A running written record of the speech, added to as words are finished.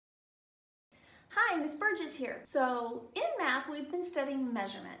Hi, Miss Burgess here. So in math, we've been studying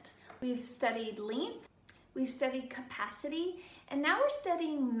measurement. We've studied length, we've studied capacity, and now we're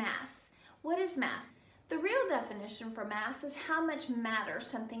studying mass. What is mass? The real definition for mass is how much matter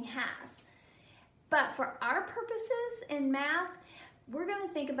something has. But for our purposes in math, we're going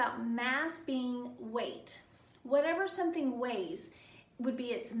to think about mass being weight. Whatever something weighs would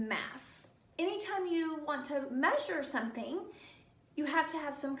be its mass. Anytime you want to measure something, you have to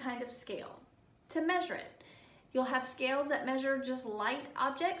have some kind of scale to measure it. You'll have scales that measure just light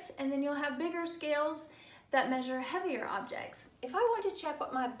objects, and then you'll have bigger scales that measure heavier objects. If I want to check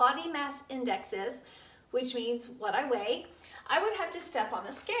what my body mass index is, which means what I weigh, I would have to step on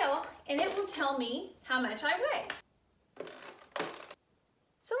a scale and it will tell me how much I weigh.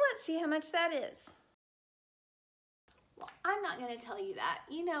 So let's see how much that is. Well, I'm not going to tell you that.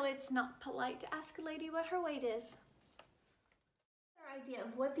 You know it's not polite to ask a lady what her weight is. Idea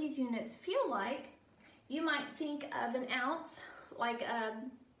of what these units feel like, you might think of an ounce like a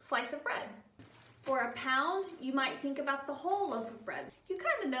slice of bread. For a pound, you might think about the whole loaf of bread. You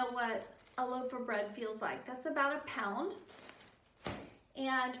kind of know what a loaf of bread feels like. That's about a pound.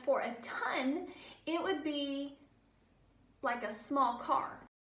 And for a ton, it would be like a small car.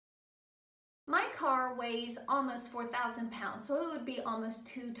 My car weighs almost 4,000 pounds, so it would be almost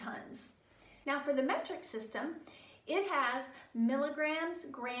 2 tons. Now for the metric system, it has milligrams,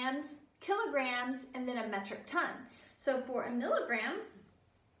 grams, kilograms, and then a metric ton. So for a milligram,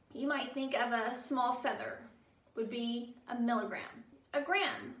 you might think of a small feather would be a milligram. A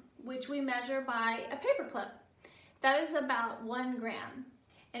gram, which we measure by a paper clip, that is about 1 gram.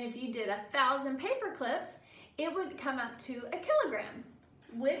 And if you did 1,000 paper clips, it would come up to a kilogram,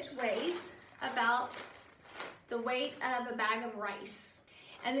 which weighs about the weight of a bag of rice.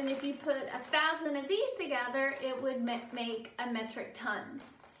 And then if you put 1,000 of these together, it would make a metric ton,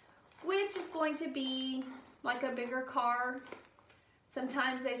 which is going to be like a bigger car.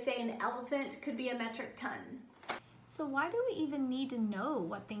 Sometimes they say an elephant could be a metric ton. So why do we even need to know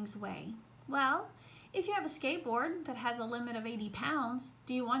what things weigh? Well, if you have a skateboard that has a limit of 80 pounds,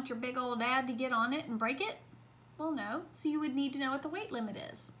 do you want your big old dad to get on it and break it? Well, no. So you would need to know what the weight limit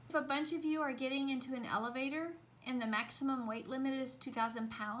is. If a bunch of you are getting into an elevator and the maximum weight limit is 2,000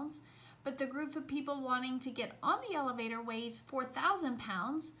 pounds, but the group of people wanting to get on the elevator weighs 4,000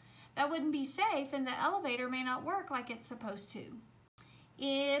 pounds, that wouldn't be safe and the elevator may not work like it's supposed to.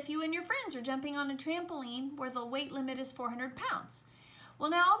 If you and your friends are jumping on a trampoline where the weight limit is 400 pounds,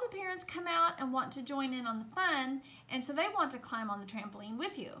 well, now all the parents come out and want to join in on the fun, and so they want to climb on the trampoline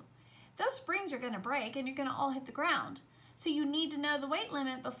with you. Those springs are going to break and you're going to all hit the ground. So you need to know the weight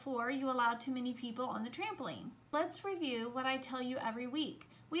limit before you allow too many people on the trampoline. Let's review what I tell you every week.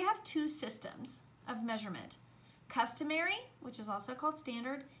 We have 2 systems of measurement: customary, which is also called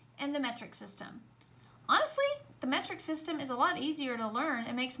standard, and the metric system. Honestly, the metric system is a lot easier to learn.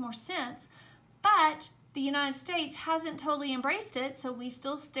 It makes more sense, but the United States hasn't totally embraced it, so we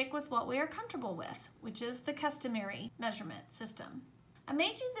still stick with what we are comfortable with, which is the customary measurement system. I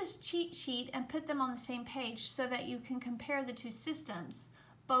made you this cheat sheet and put them on the same page so that you can compare the 2 systems.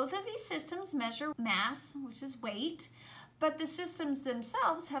 Both of these systems measure mass, which is weight, but the systems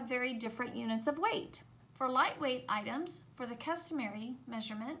themselves have very different units of weight. For lightweight items, for the customary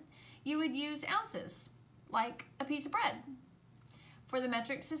measurement, you would use ounces, like a piece of bread. For the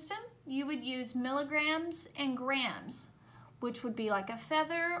metric system, you would use milligrams and grams, which would be like a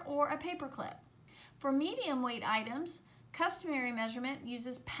feather or a paper clip. For medium weight items, customary measurement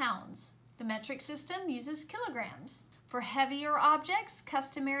uses pounds. The metric system uses kilograms. For heavier objects,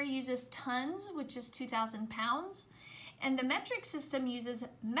 customary uses tons, which is 2,000 pounds. And the metric system uses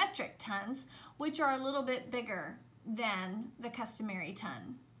metric tons, which are a little bit bigger than the customary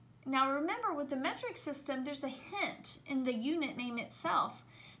ton. Now remember, with the metric system, there's a hint in the unit name itself.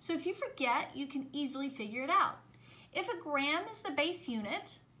 So if you forget, you can easily figure it out. If a gram is the base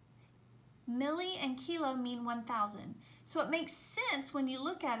unit, milli and kilo mean 1,000. So it makes sense when you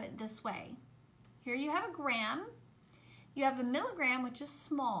look at it this way. Here you have a gram, you have a milligram, which is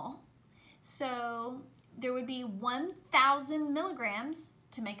small, so there would be 1,000 milligrams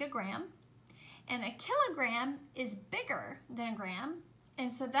to make a gram, and a kilogram is bigger than a gram,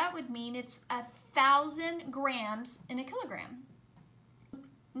 and so that would mean it's 1,000 grams in a kilogram.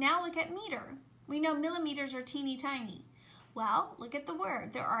 Now look at meter. We know millimeters are teeny tiny. Well, look at the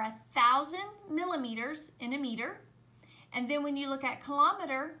word. There are 1,000 millimeters in a meter. And then when you look at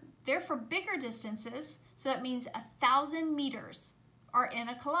kilometer, they're for bigger distances. So that means 1,000 meters are in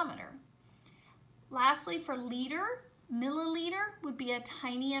a kilometer. Lastly, for liter, milliliter would be a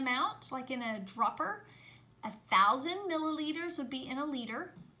tiny amount, like in a dropper. 1,000 milliliters would be in a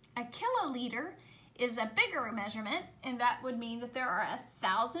liter. A kiloliter is a bigger measurement, and that would mean that there are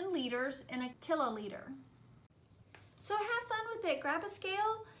 1,000 liters in a kiloliter. So have fun with it. Grab a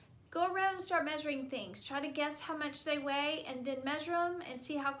scale, go around and start measuring things. Try to guess how much they weigh and then measure them and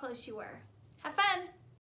see how close you were. Have fun!